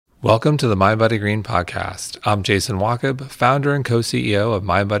Welcome to the Mind Green podcast. I'm Jason Wachob, founder and co-CEO of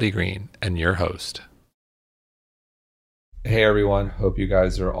Mind Green, and your host. Hey everyone, hope you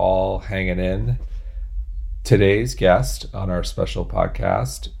guys are all hanging in. Today's guest on our special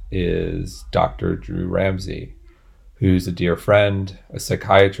podcast is Dr. Drew Ramsey, who's a dear friend, a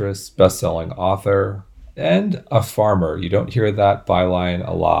psychiatrist, best-selling author, and a farmer. You don't hear that byline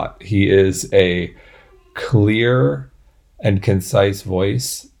a lot. He is a clear and concise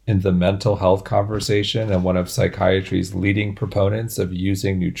voice in the mental health conversation and one of psychiatry's leading proponents of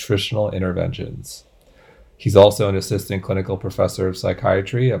using nutritional interventions. He's also an assistant clinical professor of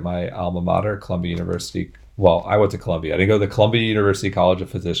psychiatry at my alma mater, Columbia University. Well, I went to Columbia. I didn't go to the Columbia University College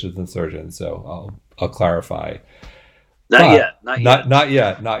of Physicians and Surgeons, so I'll clarify. Not yet.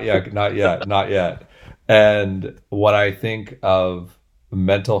 And when I think of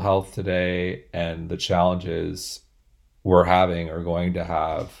mental health today and the challenges we're having or going to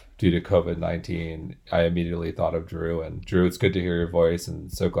have due to COVID-19, I immediately thought of Drew. And Drew, it's good to hear your voice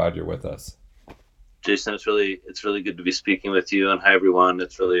and so glad you're with us. Jason, it's really good to be speaking with you. And hi, everyone.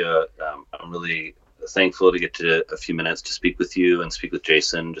 It's really I'm really thankful to get to a few minutes to speak with you and speak with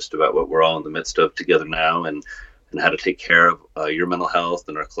Jason just about what we're all in the midst of together now and how to take care of your mental health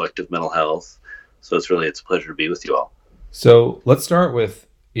and our collective mental health. So it's a pleasure to be with you all. So let's start with,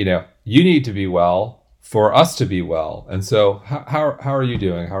 you need to be well for us to be well. And so how are you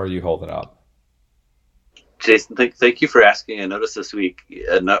doing? How are you holding up? Jason, thank you for asking. I noticed this week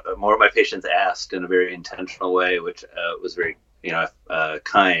more of my patients asked in a very intentional way, which was very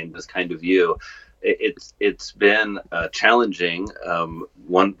kind of you. It's been challenging,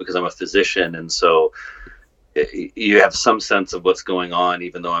 one, because I'm a physician, and so you have some sense of what's going on,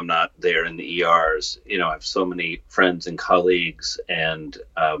 even though I'm not there in the ERs. I have so many friends and colleagues, and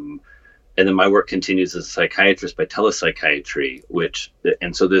then my work continues as a psychiatrist by telepsychiatry,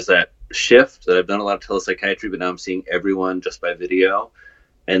 and so there's that shift that I've done a lot of telepsychiatry, but now I'm seeing everyone just by video.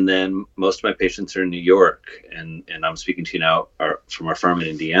 And then most of my patients are in New York, and I'm speaking to you now from our farm in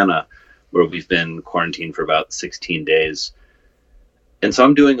Indiana, where we've been quarantined for about 16 days. And so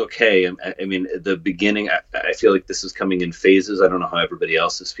I'm doing okay. I mean, at the beginning, I feel like this is coming in phases. I don't know how everybody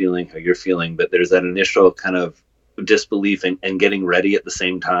else is feeling, how you're feeling, but there's that initial kind of disbelief and getting ready at the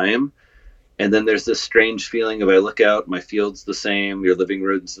same time. And then there's this strange feeling of, I look out, my field's the same, your living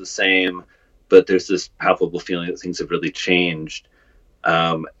room's the same, but there's this palpable feeling that things have really changed.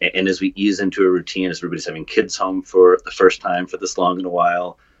 And as we ease into a routine, as everybody's having kids home for the first time for this long in a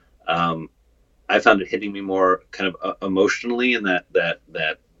while, I found it hitting me more kind of emotionally, and that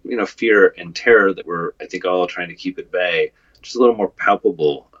fear and terror that we're, I think, all trying to keep at bay, just a little more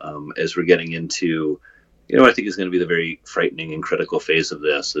palpable as we're getting into, I think is going to be the very frightening and critical phase of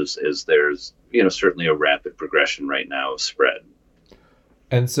this, is there's, certainly a rapid progression right now of spread.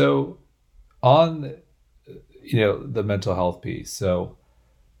 And so on, the mental health piece, so,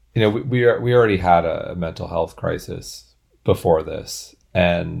 we already had a mental health crisis before this.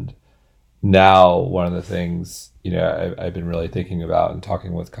 And now one of the things, I've been really thinking about and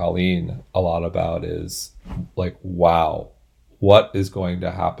talking with Colleen a lot about is like, wow, what is going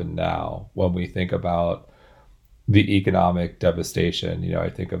to happen now when we think about the economic devastation? I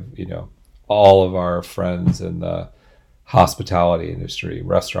think of, all of our friends in the hospitality industry,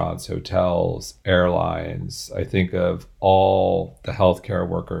 restaurants, hotels, airlines. I think of all the healthcare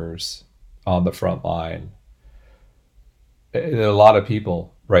workers on the front line. There are a lot of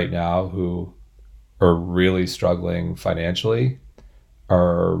people right now who are really struggling financially,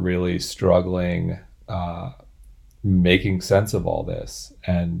 are really struggling making sense of all this.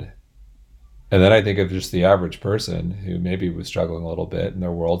 And then I think of just the average person who maybe was struggling a little bit and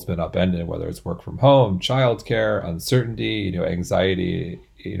their world's been upended, whether it's work from home, childcare, uncertainty, anxiety.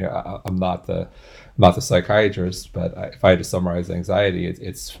 I'm not the psychiatrist, but if I had to summarize anxiety,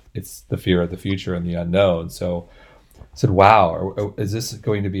 it's the fear of the future and the unknown. So I said, wow, is this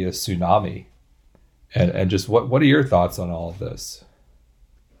going to be a tsunami? And just what are your thoughts on all of this?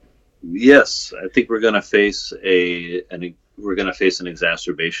 Yes, I think we're going to face an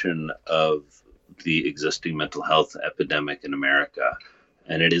exacerbation of the existing mental health epidemic in America,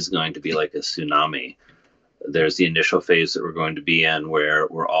 and it is going to be like a tsunami. There's the initial phase that we're going to be in, where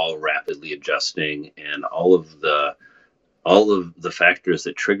we're all rapidly adjusting, and all of the factors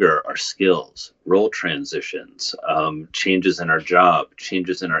that trigger our skills, role transitions, changes in our job,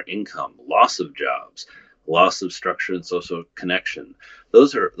 changes in our income, loss of jobs, loss of structure and social connection.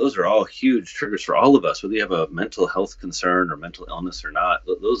 Those are all huge triggers for all of us, whether you have a mental health concern or mental illness or not.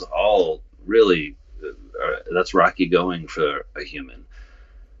 Those all really, that's rocky going for a human.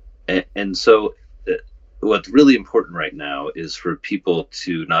 And so what's really important right now is for people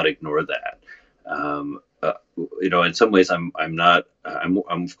to not ignore that. Um, in some ways, I'm not. I'm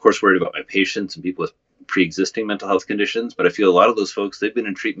of course worried about my patients and people with pre-existing mental health conditions, but I feel a lot of those folks, they've been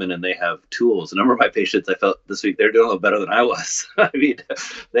in treatment and they have tools. A number of my patients, I felt this week, they're doing a little better than I was. I mean,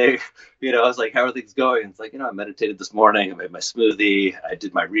 they, I was like, how are things going? It's like, I meditated this morning, I made my smoothie, I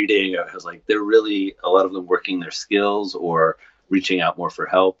did my reading. I was like, they're really, a lot of them working their skills or reaching out more for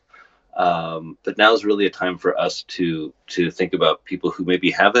help. But now is really a time for us to think about people who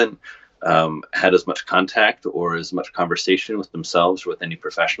maybe haven't had as much contact or as much conversation with themselves or with any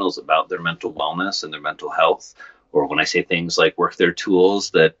professionals about their mental wellness and their mental health. Or when I say things like work their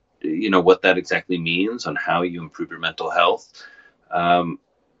tools, that what that exactly means on how you improve your mental health.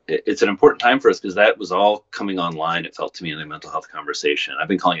 It's an important time for us because that was all coming online, it felt to me, in the mental health conversation. I've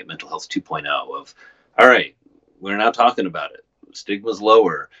been calling it mental health 2.0 of, all right, we're now talking about it. Stigma's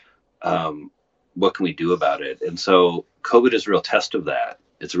lower. What can we do about it? And so COVID is a real test of that.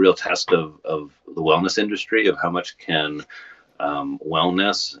 It's a real test of the wellness industry, of how much can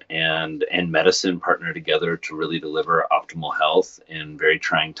wellness and medicine partner together to really deliver optimal health in very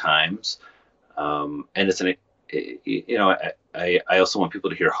trying times. And it's I also want people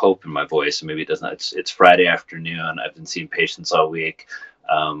to hear hope in my voice, and maybe it doesn't. It's Friday afternoon. I've been seeing patients all week,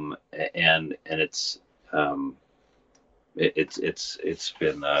 and it's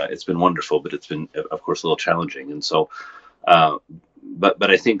been wonderful, but it's been, of course, a little challenging. And so, but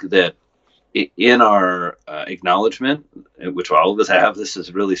I think that in our acknowledgement, which all of us have, this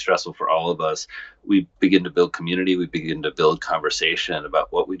is really stressful for all of us. We begin to build community. We begin to build conversation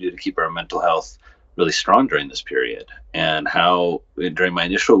about what we do to keep our mental health really strong during this period, and how during my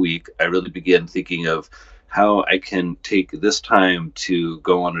initial week, I really began thinking of how I can take this time to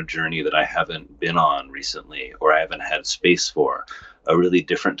go on a journey that I haven't been on recently, or I haven't had space for, a really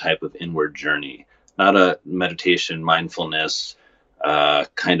different type of inward journey, not a meditation, mindfulness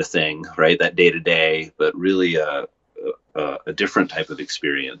kind of thing, right? That day to day, but really a different type of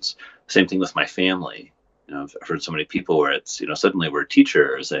experience. Same thing with my family. I've heard so many people where it's, suddenly we're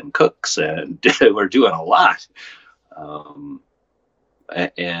teachers and cooks and we're doing a lot.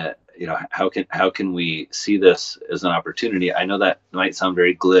 And how can we see this as an opportunity? I know that might sound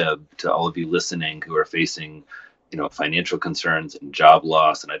very glib to all of you listening who are facing, financial concerns and job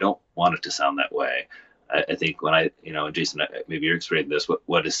loss, and I don't want it to sound that way. I think when Jason, maybe you're experiencing this,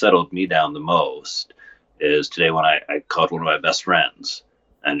 what has settled me down the most is today when I called one of my best friends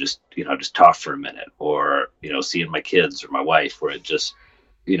and just talk for a minute, or, seeing my kids or my wife, where it just,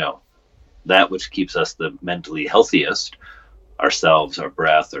 that which keeps us the mentally healthiest, ourselves, our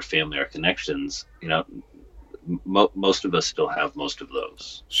breath, our family, our connections, most of us still have most of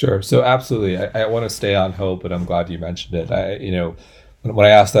those. Sure. So absolutely. I want to stay on hope, but I'm glad you mentioned it. When I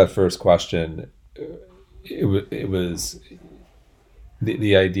asked that first question, it was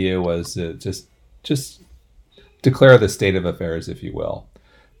the idea was to just declare the state of affairs, if you will,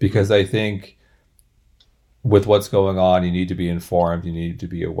 because I think with what's going on, you need to be informed, you need to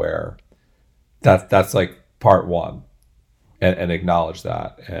be aware. That's like part one, and acknowledge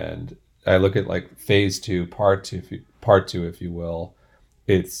that. And I look at like phase two, part two, if you will.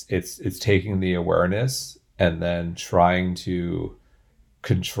 It's taking the awareness and then trying to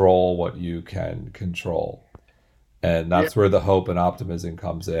control what you can control. And that's where the hope and optimism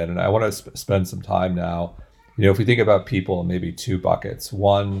comes in. And I want to spend some time now, if we think about people in maybe two buckets.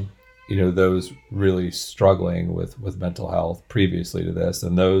 One, those really struggling with mental health previously to this,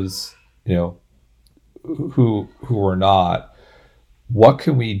 and those, who are not. What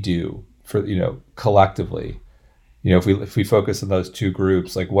can we do for, collectively? If we focus on those two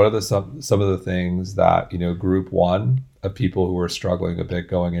groups, like what are some of the things that, group one of people who are struggling a bit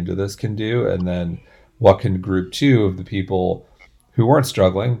going into this can do? And then what can group two of the people who weren't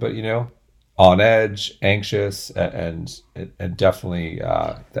struggling, but, on edge, anxious, and definitely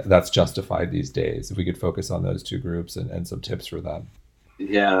that's justified these days. If we could focus on those two groups and some tips for them.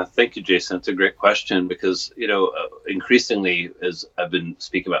 Yeah, thank you, Jason. It's a great question because, increasingly, as I've been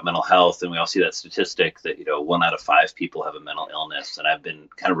speaking about mental health, and we all see that statistic that, 1 out of 5 people have a mental illness. And I've been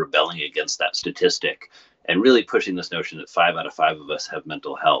kind of rebelling against that statistic and really pushing this notion that 5 out of 5 of us have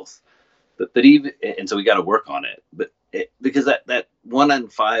mental health. But even, and so we got to work on it. But because that 1 in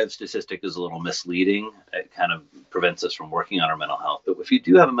 5 statistic is a little misleading, it kind of prevents us from working on our mental health. But if you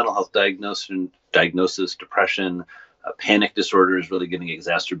do have a mental health diagnosis, depression, panic disorder is really getting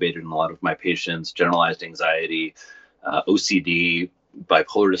exacerbated in a lot of my patients, generalized anxiety, OCD,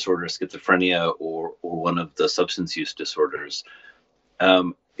 bipolar disorder, schizophrenia, or one of the substance use disorders.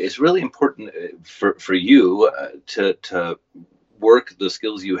 It's really important for you to work the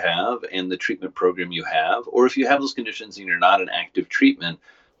skills you have and the treatment program you have, or if you have those conditions and you're not in active treatment,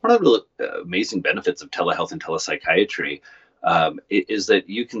 one of the really amazing benefits of telehealth and telepsychiatry is that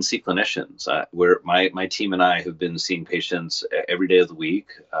you can see clinicians. Where my team and I have been seeing patients every day of the week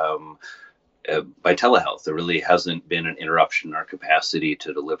by telehealth. There really hasn't been an interruption in our capacity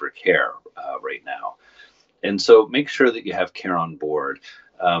to deliver care right now. And so make sure that you have care on board.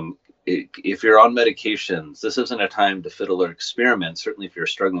 If you're on medications, this isn't a time to fiddle or experiment. Certainly if you're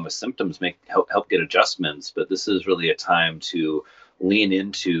struggling with symptoms, help get adjustments, but this is really a time to lean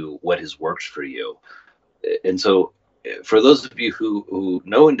into what has worked for you. And so for those of you who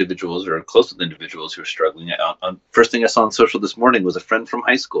know individuals or are close with individuals who are struggling, first thing I saw on social this morning was a friend from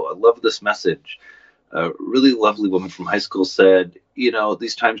high school. I love this message. A really lovely woman from high school said,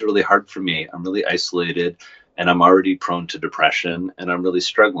 these times are really hard for me. I'm really isolated and I'm already prone to depression and I'm really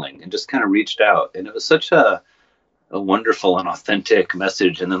struggling, and just kind of reached out. And it was such a wonderful and authentic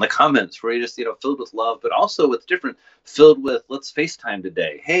message. And then the comments were just, filled with love, but also with filled with, let's FaceTime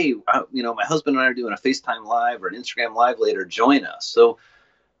today. Hey, my husband and I are doing a FaceTime live or an Instagram live later. Join us.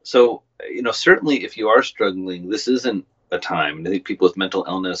 So, certainly if you are struggling, this isn't a time. I think people with mental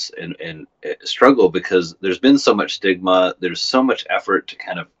illness and struggle because there's been so much stigma. There's so much effort to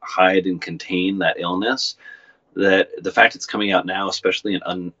kind of hide and contain that illness, that the fact it's coming out now, especially in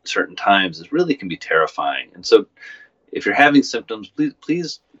uncertain times, is really can be terrifying. And so if you're having symptoms,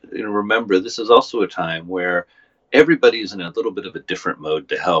 please remember this is also a time where everybody's in a little bit of a different mode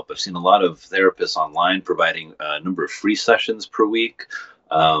to help. I've seen a lot of therapists online providing a number of free sessions per week.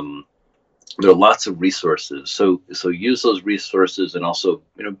 There are lots of resources. So use those resources, and also,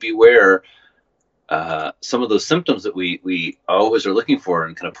 beware some of those symptoms that we always are looking for,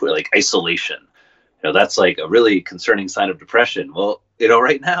 and kind of put like isolation. That's like a really concerning sign of depression. Well,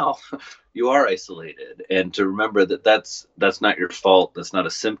 right now you are isolated, and to remember that that's not your fault. That's not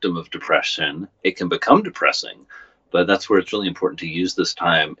a symptom of depression. It can become depressing, but that's where it's really important to use this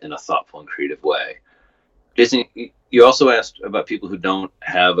time in a thoughtful and creative way. Jason, you also asked about people who don't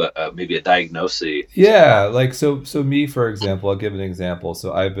have maybe a diagnosis. Yeah, like so me, for example, I'll give an example.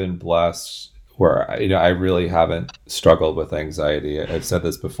 So I've been blessed where I really haven't struggled with anxiety. I've said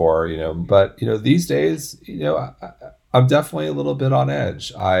this before, but these days, I'm definitely a little bit on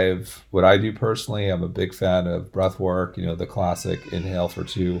edge. What I do personally, I'm a big fan of breath work, the classic inhale for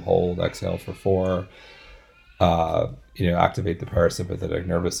 2, hold, exhale for 4. Activate the parasympathetic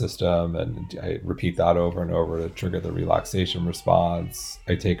nervous system, and I repeat that over and over to trigger the relaxation response.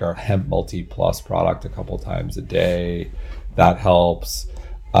 I take our Hemp Multi Plus product a couple times a day. That helps.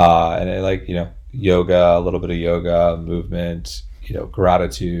 And I like, yoga, a little bit of yoga, movement,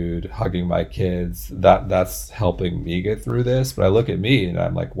 gratitude, hugging my kids. That's helping me get through this. But I look at me and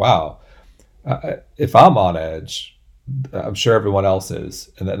I'm like, wow, if I'm on edge, I'm sure everyone else is,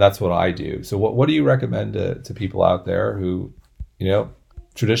 and that's what I do. So what do you recommend to people out there who,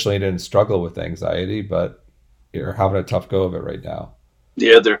 traditionally didn't struggle with anxiety, but are having a tough go of it right now?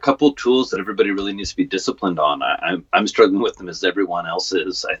 Yeah, there are a couple tools that everybody really needs to be disciplined on. I'm struggling with them as everyone else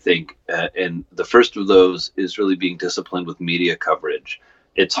is, I think. And the first of those is really being disciplined with media coverage.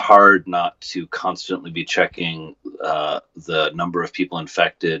 It's hard not to constantly be checking the number of people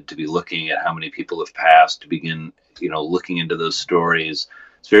infected, to be looking at how many people have passed, to begin, looking into those stories.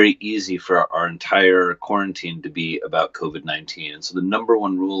 It's very easy for our entire quarantine to be about COVID-19. And so the number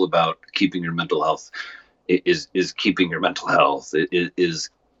one rule about keeping your mental health is keeping your mental health. It is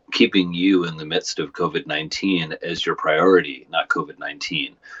keeping you in the midst of COVID-19 as your priority, not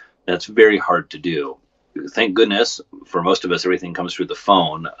COVID-19. That's very hard to do. Thank goodness for most of us, everything comes through the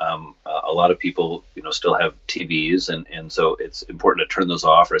phone. A lot of people, still have TVs, and so it's important to turn those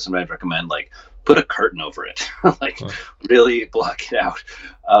off. Or I sometimes recommend put a curtain over it, really block it out.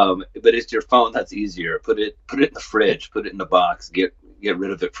 But it's your phone, that's easier. Put it in the fridge, put it in a box, get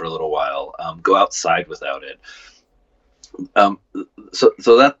rid of it for a little while. Go outside without it.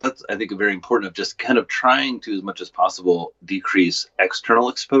 So that's, I think, very important, of just kind of trying to, as much as possible, decrease external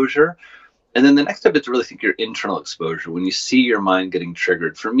exposure. And then the next step is to really think your internal exposure. When you see your mind getting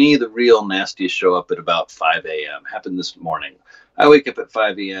triggered, for me, the real nasties show up at about 5 a.m. Happened this morning. I wake up at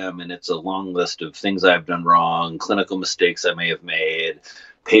 5 a.m. and it's a long list of things I've done wrong, clinical mistakes I may have made,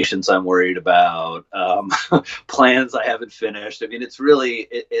 patients I'm worried about, plans I haven't finished. I mean, it's really,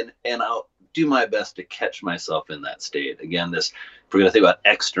 and I'll do my best to catch myself in that state. Again, if we're going to think about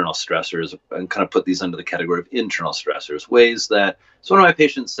external stressors and kind of put these under the category of internal stressors, ways that, so one of my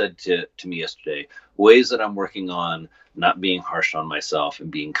patients said to me yesterday, ways that I'm working on not being harsh on myself and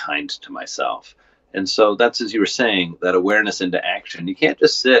being kind to myself. And so that's, as you were saying, that awareness into action. You can't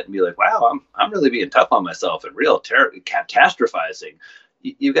just sit and be like, wow, I'm really being tough on myself and real catastrophizing.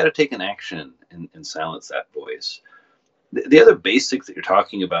 You've got to take an action and silence that voice. The other basics that you're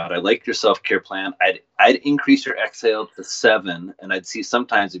talking about, I like your self-care plan. I'd increase your exhale to 7, and I'd see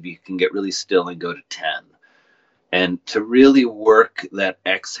sometimes if you can get really still and go to 10. And to really work that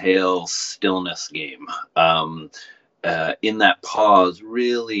exhale stillness game, in that pause,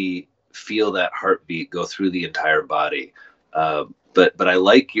 really feel that heartbeat go through the entire body. But I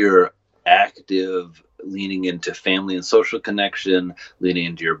like your active leaning into family and social connection, leaning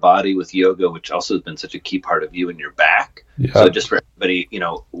into your body with yoga, which also has been such a key part of you and your back. Yeah. So just for everybody,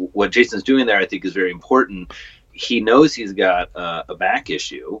 what Jason's doing there, I think is very important. He knows he's got a back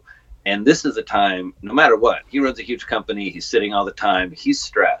issue. And this is a time, no matter what, he runs a huge company. He's sitting all the time. He's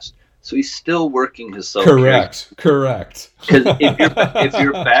stressed. So he's still working his self-care. Correct. Because if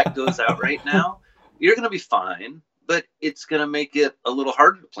your back goes out right now, you're going to be fine. But it's going to make it a little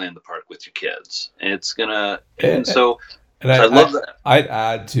harder to play in the park with your kids. And it's going to, I love that. I'd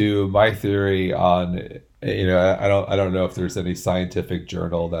add to my theory on, I don't know if there's any scientific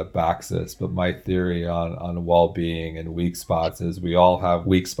journal that backs this, but my theory on well-being and weak spots is we all have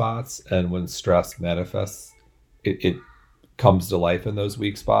weak spots. And when stress manifests, it comes to life in those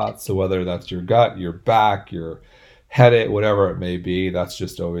weak spots. So whether that's your gut, your back, your headache, whatever it may be, that's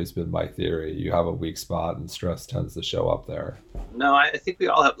just always been my theory. You have a weak spot and stress tends to show up there. No, I think we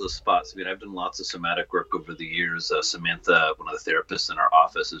all have those spots. I mean, I've done lots of somatic work over the years. Samantha, one of the therapists in our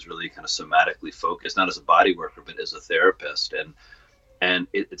office, is really kind of somatically focused, not as a body worker, but as a therapist. And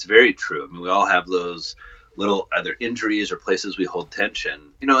it's very true. I mean, we all have those little either injuries or places we hold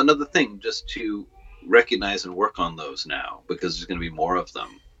tension. Another thing, just to recognize and work on those now, because there's going to be more of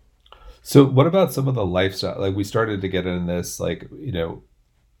them. So what about some of the lifestyle? Like we started to get in this,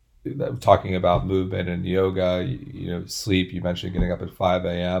 talking about movement and yoga, sleep. You mentioned getting up at 5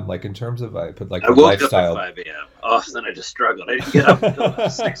 a.m. Like in terms of, I put like the lifestyle. I woke up at 5 a.m. Oh, then I just struggled. I didn't get up until about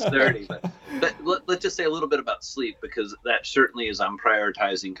 6:30. But let's just say a little bit about sleep, because that certainly is, I'm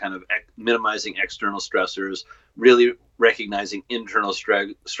prioritizing kind of minimizing external stressors, really recognizing internal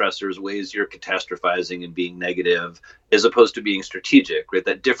stressors, ways you're catastrophizing and being negative, as opposed to being strategic, right?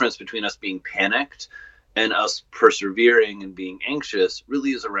 That difference between us being panicked and us persevering and being anxious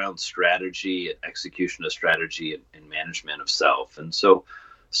really is around strategy and execution of strategy and management of self. And so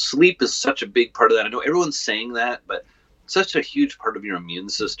sleep is such a big part of that. I know everyone's saying that, but such a huge part of your immune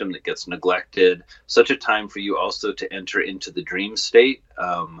system that gets neglected, such a time for you also to enter into the dream state,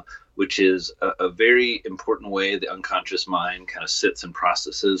 which is a very important way the unconscious mind kind of sits and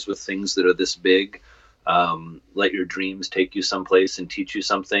processes with things that are this big. Let your dreams take you someplace and teach you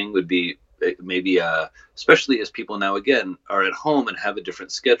something would be maybe, especially as people now, again, are at home and have a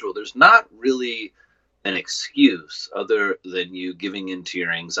different schedule. There's not really an excuse other than you giving into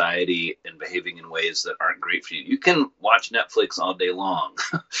your anxiety and behaving in ways that aren't great for you. You can watch Netflix all day long,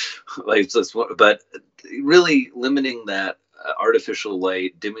 but really limiting that artificial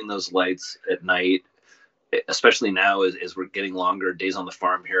light, dimming those lights at night, especially now as we're getting longer days on the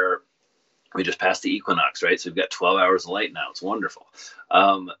farm here. We just passed the equinox, right? So we've got 12 hours of light now. It's wonderful.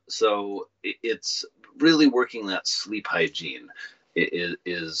 So it's really working that sleep hygiene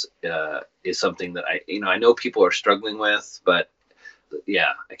is something that I know people are struggling with, but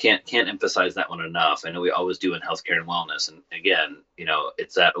yeah, I can't emphasize that one enough. I know we always do in healthcare and wellness. And again,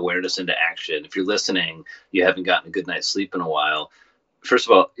 it's that awareness into action. If you're listening, you haven't gotten a good night's sleep in a while. First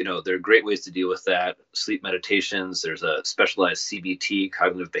of all, there are great ways to deal with that. Sleep meditations. There's a specialized CBT,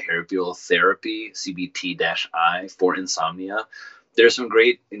 cognitive behavioral therapy, CBT-I for insomnia. There's some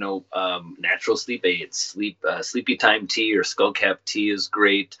great, natural sleep aids. Sleepy time tea or skullcap tea is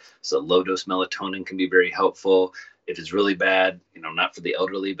great. So low dose melatonin can be very helpful. If it's really bad, not for the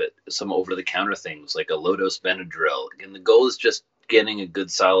elderly, but some over-the-counter things like a low dose Benadryl. Again, the goal is just getting a good,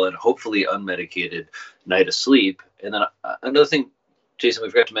 solid, hopefully unmedicated night of sleep. And then another thing, Jason,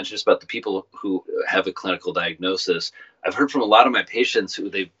 we forgot to mention just about the people who have a clinical diagnosis. I've heard from a lot of my patients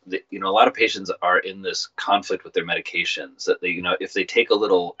who a lot of patients are in this conflict with their medications that if they take a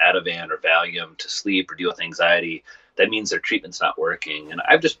little Ativan or Valium to sleep or deal with anxiety, that means their treatment's not working. And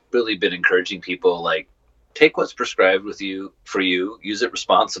I've just really been encouraging people, like, take what's prescribed for you, use it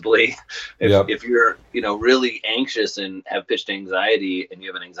responsibly. If you're, really anxious and have pitched anxiety and you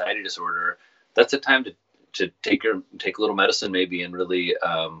have an anxiety disorder, that's a time to take a little medicine maybe and really,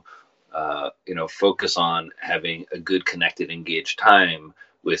 focus on having a good, connected, engaged time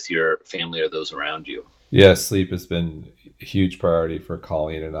with your family or those around you. Yeah, sleep has been a huge priority for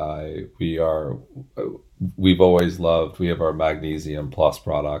Colleen and I. we've always loved, we have our Magnesium Plus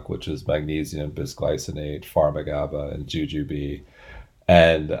product, which is magnesium, bisglycinate, Pharmagaba, and Jujube.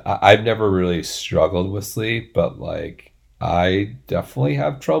 And I've never really struggled with sleep, but like I definitely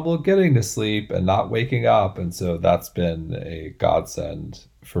have trouble getting to sleep and not waking up. And so that's been a godsend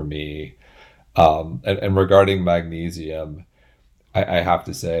for me. And regarding magnesium, I have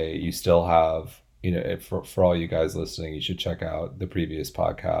to say, you still have, for all you guys listening, you should check out the previous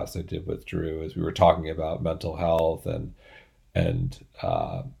podcast I did with Drew as we were talking about mental health and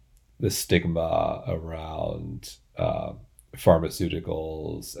the stigma around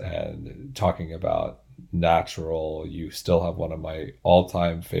pharmaceuticals and talking about natural. You still have one of my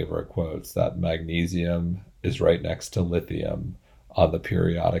all-time favorite quotes, that magnesium is right next to lithium on the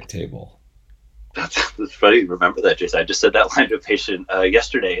periodic table. That's funny. Remember that, Jason? I just said that line to a patient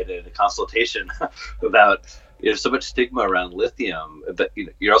yesterday in a consultation about so much stigma around lithium. But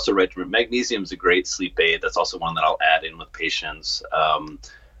you're also right. Magnesium is a great sleep aid. That's also one that I'll add in with patients.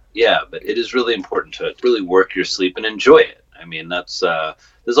 But it is really important to really work your sleep and enjoy it. I mean, there's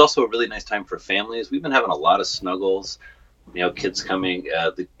also a really nice time for families. We've been having a lot of snuggles. Kids coming,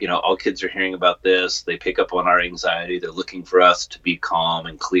 all kids are hearing about this. They pick up on our anxiety. They're looking for us to be calm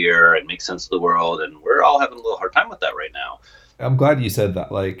and clear and make sense of the world. And we're all having a little hard time with that right now. I'm glad you said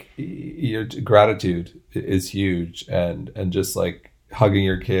that. Like, your gratitude is huge, and just like hugging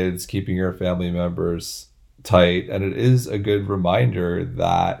your kids, keeping your family members tight. And it is a good reminder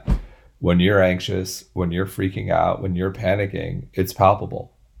that when you're anxious, when you're freaking out, when you're panicking, it's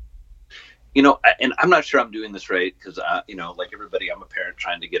palpable. And I'm not sure I'm doing this right because, like everybody, I'm a parent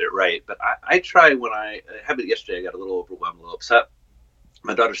trying to get it right. But I try when I had it yesterday, I got a little overwhelmed, a little upset.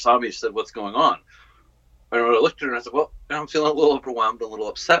 My daughter saw me, she said, "What's going on?" And when I looked at her and I said, "Well, I'm feeling a little overwhelmed, a little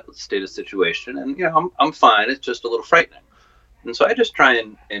upset with the state of the situation. And, I'm fine. It's just a little frightening." And so I just try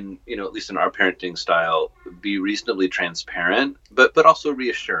and at least in our parenting style, be reasonably transparent, but also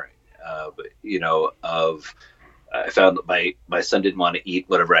reassuring, I found that my son didn't want to eat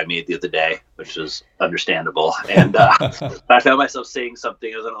whatever I made the other day, which is understandable. And I found myself saying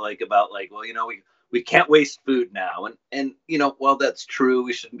something I was like about like, well, we can't waste food now. And while that's true,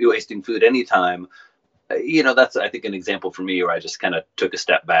 we shouldn't be wasting food anytime. That's, I think, an example for me where I just kind of took a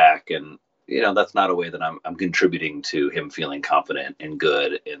step back and, that's not a way that I'm contributing to him feeling confident and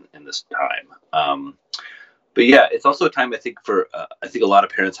good in this time. But yeah, it's also a time I think a lot of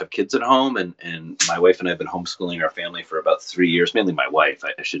parents have kids at home, and my wife and I have been homeschooling our family for about 3 years, mainly my wife.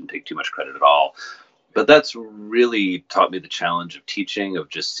 I shouldn't take too much credit at all. But that's really taught me the challenge of teaching, of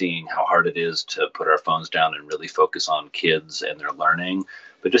just seeing how hard it is to put our phones down and really focus on kids and their learning.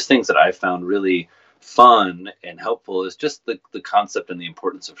 But just things that I found really fun and helpful is just the concept and the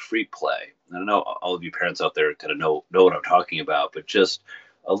importance of free play. And I know all of you parents out there kind of know what I'm talking about, but just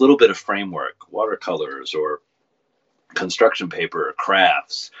a little bit of framework, watercolors or construction paper or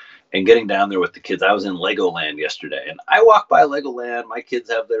crafts, and getting down there with the kids. I was in Legoland yesterday, and I walk by Legoland. My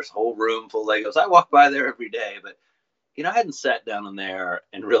kids have their whole room full of Legos. I walk by there every day, but I hadn't sat down in there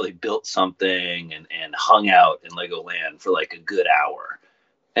and really built something and hung out in Legoland for like a good hour,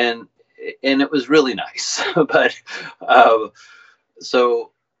 and it was really nice. But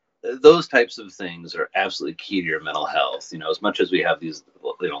so those types of things are absolutely key to your mental health. As much as we have these,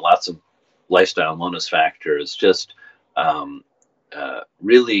 lots of lifestyle wellness factors, just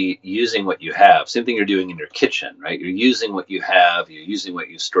really using what you have. Same thing you're doing in your kitchen, right? You're using what you have, you're using what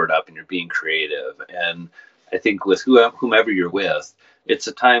you've stored up, and you're being creative. And I think with whomever you're with, it's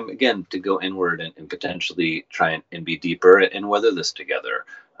a time, again, to go inward and potentially try and be deeper and weather this together.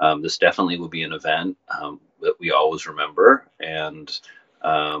 This definitely will be an event that we always remember. And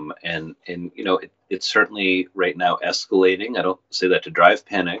it's certainly right now escalating. I don't say that to drive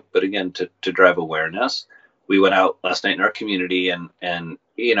panic, but again, to drive awareness. We went out last night in our community and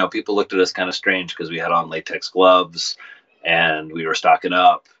people looked at us kind of strange because we had on latex gloves and we were stocking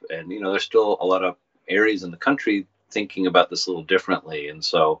up, and, there's still a lot of areas in the country thinking about this a little differently. And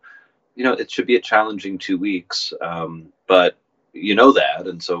so, it should be a challenging 2 weeks. But that.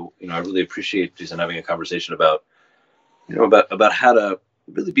 And so, I really appreciate Jason having a conversation about how to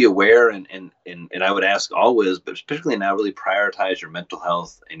really be aware and I would ask always, but particularly now, really prioritize your mental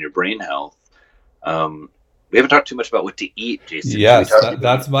health and your brain health. We haven't talked too much about what to eat, Jason. Yes,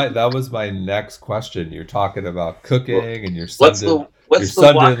 that was my next question. You're talking about cooking, and your son didn't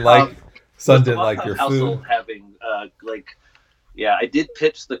like your food. Having I did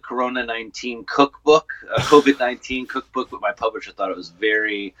pitch the Corona-19 cookbook, COVID-19 cookbook, but my publisher thought it was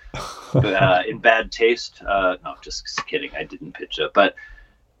very in bad taste. No, just kidding. I didn't pitch it, but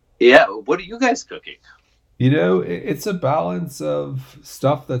yeah. What are you guys cooking? It's a balance of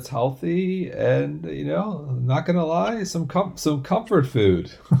stuff that's healthy and, not gonna lie, some comfort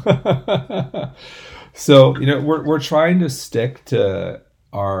food. So, we're trying to stick to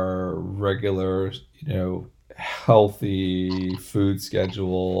our regular, healthy food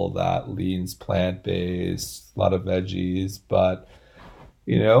schedule that leans plant-based, a lot of veggies, but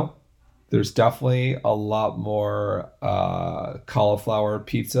you know, there's definitely a lot more cauliflower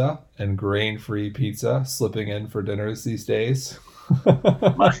pizza and grain-free pizza slipping in for dinners these days.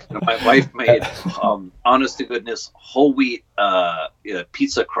 My wife made, honest to goodness, whole wheat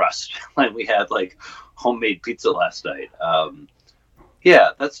pizza crust, and we had like homemade pizza last night.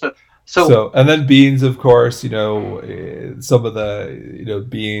 Yeah, that's stuff. So, and then beans, of course, some of the,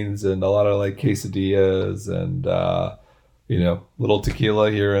 beans and a lot of like quesadillas and, little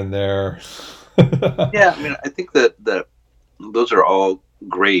tequila here and there. Yeah, I mean, I think that those are all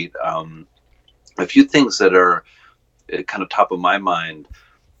great. A few things that are kind of top of my mind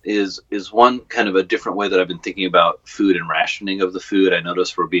is one kind of a different way that I've been thinking about food and rationing of the food. I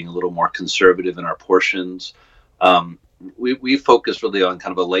notice we're being a little more conservative in our portions. We focus really on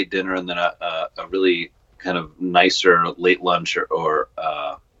kind of a late dinner and then a really kind of nicer late lunch or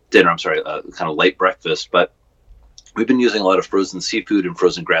dinner. I'm sorry, kind of late breakfast. But we've been using a lot of frozen seafood and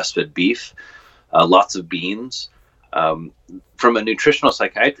frozen grass-fed beef, lots of beans. From a nutritional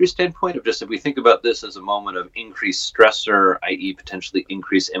psychiatry standpoint, if we think about this as a moment of increased stressor, i.e. potentially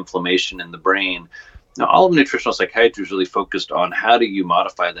increased inflammation in the brain, now all of nutritional psychiatry is really focused on how do you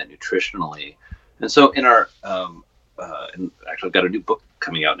modify that nutritionally. And so in our, and actually I've got a new book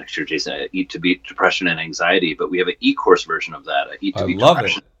coming out next year, Jason, Eat to Beat Depression and Anxiety, but we have an e-course version of that, Eat to Beat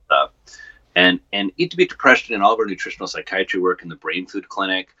Depression stuff. And Eat to Beat Depression and all of our nutritional psychiatry work in the Brain Food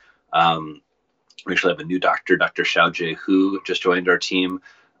Clinic. We actually have a new doctor, Dr. Xiaojie Hu, just joined our team.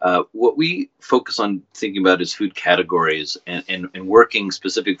 What we focus on thinking about is food categories and working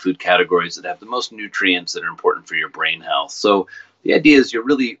specific food categories that have the most nutrients that are important for your brain health. So the idea is you're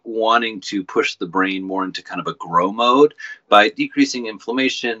really wanting to push the brain more into kind of a grow mode by decreasing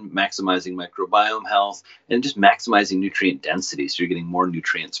inflammation, maximizing microbiome health, and just maximizing nutrient density. So you're getting more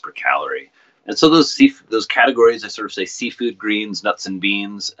nutrients per calorie. And so those categories, I sort of say seafood, greens, nuts and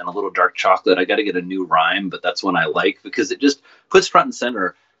beans, and a little dark chocolate. I got to get a new rhyme, but that's one I like because it just puts front and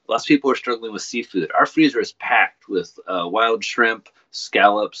center. Lots of people are struggling with seafood. Our freezer is packed with wild shrimp,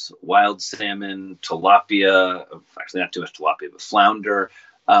 scallops, wild salmon, tilapia, actually not too much tilapia, but flounder,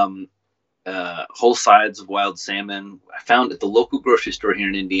 whole sides of wild salmon. I found at the local grocery store here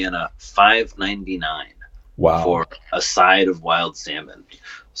in Indiana, $5.99 for a side of wild salmon.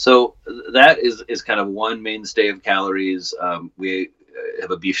 So that is kind of one mainstay of calories. We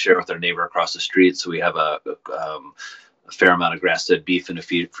have a beef share with our neighbor across the street, so we have a fair amount of grass-fed beef in a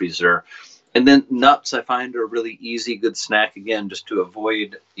freezer. And then nuts, I find, are a really easy, good snack, again, just to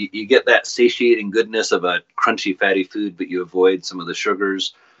avoid, you get that satiating goodness of a crunchy, fatty food, but you avoid some of the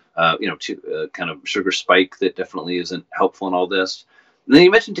sugars, kind of sugar spike that definitely isn't helpful in all this. And then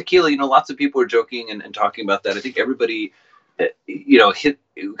you mentioned tequila. Lots of people are joking and talking about that. I think everybody, hit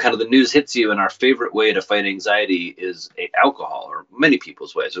kind of the news hits you, and our favorite way to fight anxiety is alcohol, or many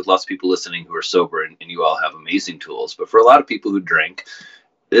people's ways. There's lots of people listening who are sober, and you all have amazing tools. But for a lot of people who drink,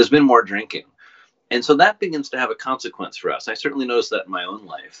 there's been more drinking. And so that begins to have a consequence for us. I certainly noticed that in my own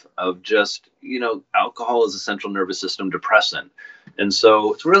life of just, alcohol is a central nervous system depressant. And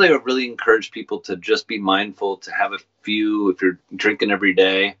so it's really, I really encourage people to just be mindful, to have a few, if you're drinking every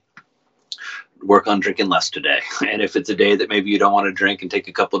day, work on drinking less today. And if it's a day that maybe you don't want to drink and take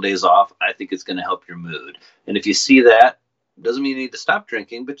a couple of days off, I think it's going to help your mood. And if you see that, doesn't mean you need to stop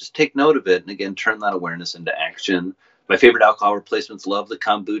drinking, but just take note of it. And again, turn that awareness into action. My favorite alcohol replacements, love the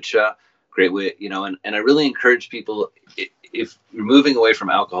kombucha. Great way, and I really encourage people, if you're moving away from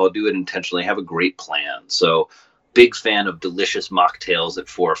alcohol, do it intentionally, have a great plan. So big fan of delicious mocktails at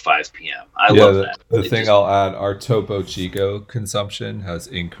 4 or 5 p.m. I love that. The thing I'll add, our Topo Chico consumption has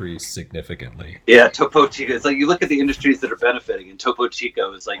increased significantly. Yeah, Topo Chico. It's like you look at the industries that are benefiting, and Topo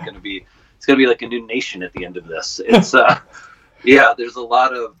Chico is like going to be like a new nation at the end of this. It's there's a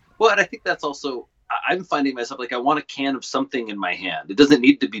lot of, and I think that's also, I'm finding myself like I want a can of something in my hand. It doesn't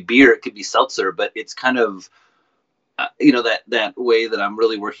need to be beer. It could be seltzer, but it's kind of, that way that I'm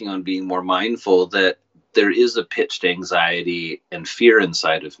really working on being more mindful that there is a pitched anxiety and fear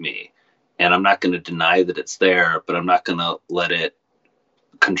inside of me. And I'm not going to deny that it's there, but I'm not going to let it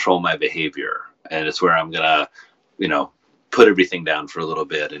control my behavior. And it's where I'm going to, put everything down for a little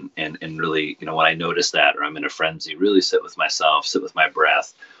bit and really, when I notice that, or I'm in a frenzy, really sit with myself, sit with my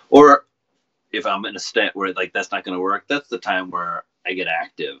breath. Or if I'm in a state where like that's not going to work, that's the time where I get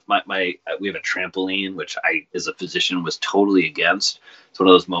active. We have a trampoline, which I, as a physician, was totally against. It's one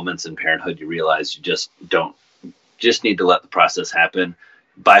of those moments in parenthood you realize you just need to let the process happen.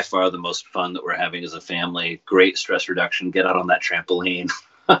 By far the most fun that we're having as a family. Great stress reduction. Get out on that trampoline.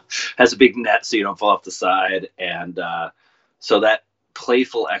 Has a big net so you don't fall off the side. And so that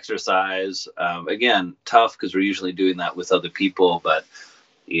playful exercise, again, tough because we're usually doing that with other people. But,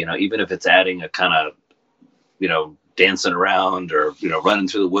 even if it's adding a kind of, dancing around or, running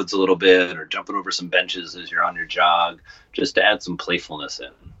through the woods a little bit or jumping over some benches as you're on your jog, just to add some playfulness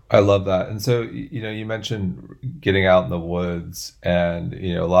in. I love that. And so, you mentioned getting out in the woods and,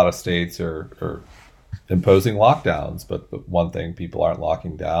 a lot of states are imposing lockdowns, but the one thing people aren't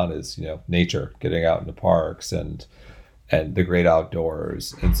locking down is, nature, getting out into parks and the great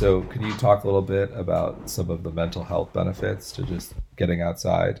outdoors. And so can you talk a little bit about some of the mental health benefits to just getting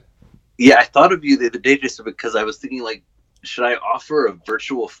outside? Yeah, I thought of you the other day just because I was thinking, like, should I offer a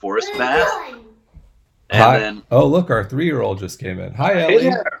virtual forest bath? And oh, look, our 3-year-old just came in. Hi, Ellie. Hey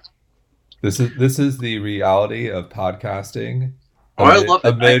there. This is the reality of podcasting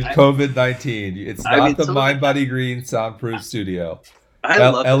amid COVID-19. It's not the Mind Body Green soundproof studio.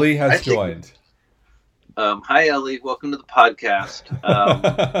 Ellie has joined. Hi, Ellie. Welcome to the podcast.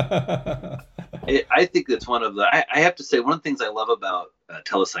 I think it's one of the. I have to say, one of the things I love about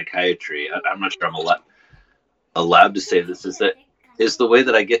telepsychiatry. I'm not sure I'm allowed to say this. Is the way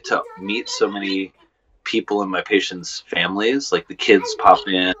that I get to meet so many people in my patients' families. Like the kids pop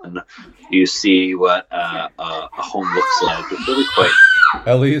in, you see what a home looks like. It's really quite.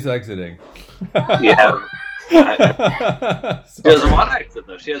 Ellie is exiting. Yeah. She doesn't want to exit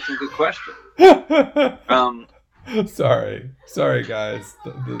though. She had some good questions. Sorry, guys.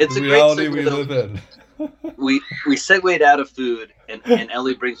 It's the reality we live in. we segued out of food, and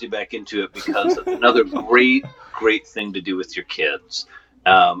Ellie brings you back into it because it's another great thing to do with your kids.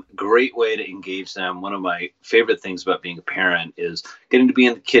 Great way to engage them. One of my favorite things about being a parent is getting to be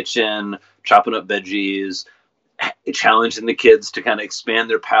in the kitchen, chopping up veggies, challenging the kids to kind of expand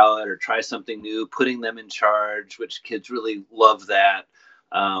their palate or try something new, putting them in charge, which kids really love that.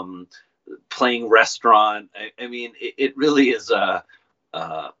 Playing restaurant. I mean, it really is a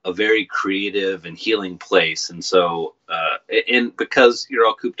very creative and healing place. And so, and because you're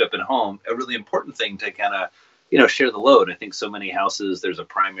all cooped up at home, a really important thing to kind of, share the load. I think so many houses, there's a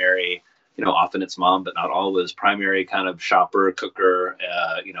primary, often it's mom, but not always, primary kind of shopper, cooker,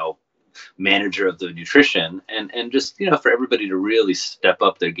 manager of the nutrition, and just, for everybody to really step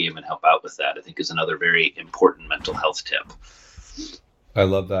up their game and help out with that, I think is another very important mental health tip. I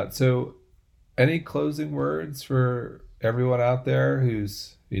love that. So any closing words for everyone out there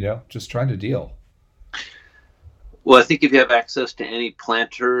who's, just trying to deal? Well, I think if you have access to any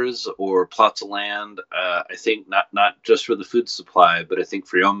planters or plots of land, I think not just for the food supply, but I think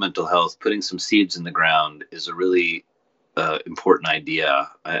for your own mental health, putting some seeds in the ground is a really important idea.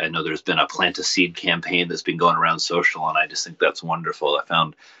 I know there's been a plant a seed campaign that's been going around social, and I just think that's wonderful. I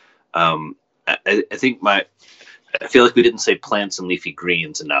found, I feel like we didn't say plants and leafy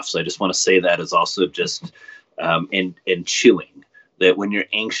greens enough. So I just want to say that as also just, and chewing, that when you're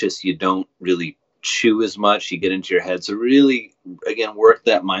anxious, you don't really chew as much, you get into your head. So really, again, work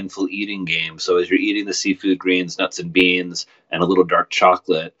that mindful eating game. So as you're eating the seafood, greens, nuts and beans, and a little dark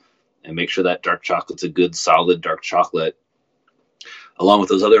chocolate, and make sure that dark chocolate's a good, solid dark chocolate, along with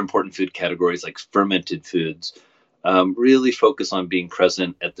those other important food categories like fermented foods, really focus on being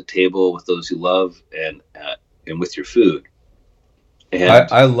present at the table with those you love and with your food.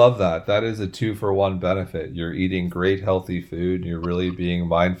 And I love that. That is a 2-for-1 benefit. You're eating great, healthy food. You're really being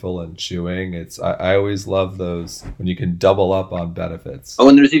mindful and chewing. I always love those when you can double up on benefits. Oh,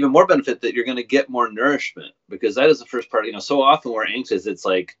 and there's even more benefit that you're going to get more nourishment, because that is the first part. So often we're anxious. It's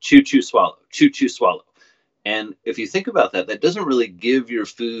like chew, chew, swallow, chew, chew, swallow. And if you think about that, that doesn't really give your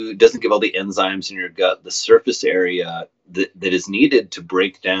food, doesn't give all the enzymes in your gut the surface area that is needed to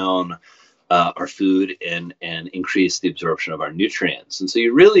break down our food and increase the absorption of our nutrients. And so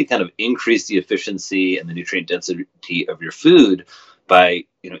you really kind of increase the efficiency and the nutrient density of your food by,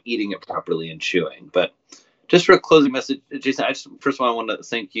 eating it properly and chewing. But just for a closing message, Jason, first of all, I want to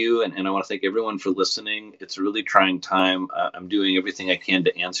thank you and I want to thank everyone for listening. It's a really trying time. I'm doing everything I can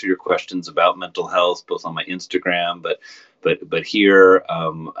to answer your questions about mental health, both on my Instagram, but here,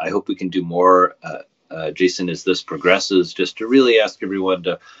 I hope we can do more, Jason, as this progresses, just to really ask everyone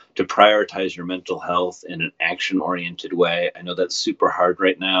to prioritize your mental health in an action-oriented way. I know that's super hard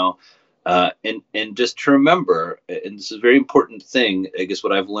right now. And just to remember, and this is a very important thing, I guess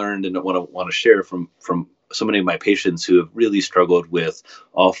what I've learned and I want to share from so many of my patients who have really struggled with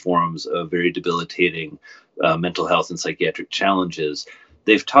all forms of very debilitating mental health and psychiatric challenges.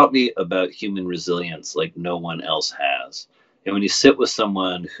 They've taught me about human resilience like no one else has. And when you sit with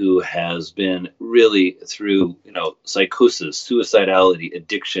someone who has been really through, psychosis, suicidality,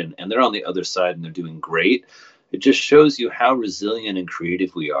 addiction, and they're on the other side and they're doing great, it just shows you how resilient and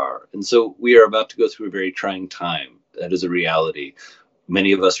creative we are. And so we are about to go through a very trying time. That is a reality.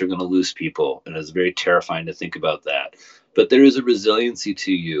 Many of us are going to lose people, and it's very terrifying to think about that. But there is a resiliency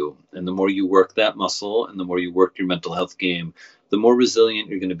to you. And the more you work that muscle and the more you work your mental health game, the more resilient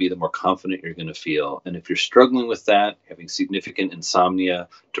you're going to be, the more confident you're going to feel. And if you're struggling with that, having significant insomnia,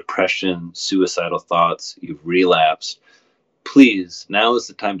 depression, suicidal thoughts, you've relapsed, please, now is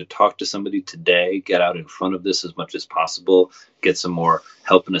the time to talk to somebody today. Get out in front of this as much as possible. Get some more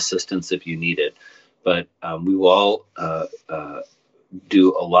help and assistance if you need it. But we will all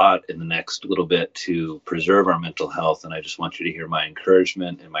do a lot in the next little bit to preserve our mental health. And I just want you to hear my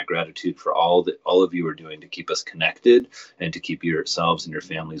encouragement and my gratitude for all that all of you are doing to keep us connected and to keep yourselves and your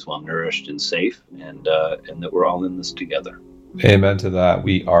families well nourished and safe, and that we're all in this together. Amen to that.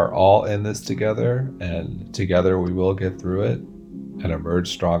 We are all in this together, and together we will get through it and emerge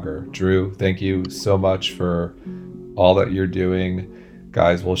stronger. Drew, thank you so much for all that you're doing.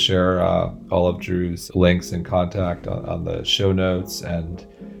 Guys, we'll share all of Drew's links and contact on the show notes. And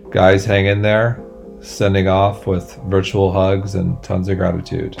guys, hang in there. Sending off with virtual hugs and tons of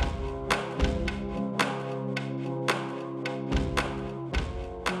gratitude.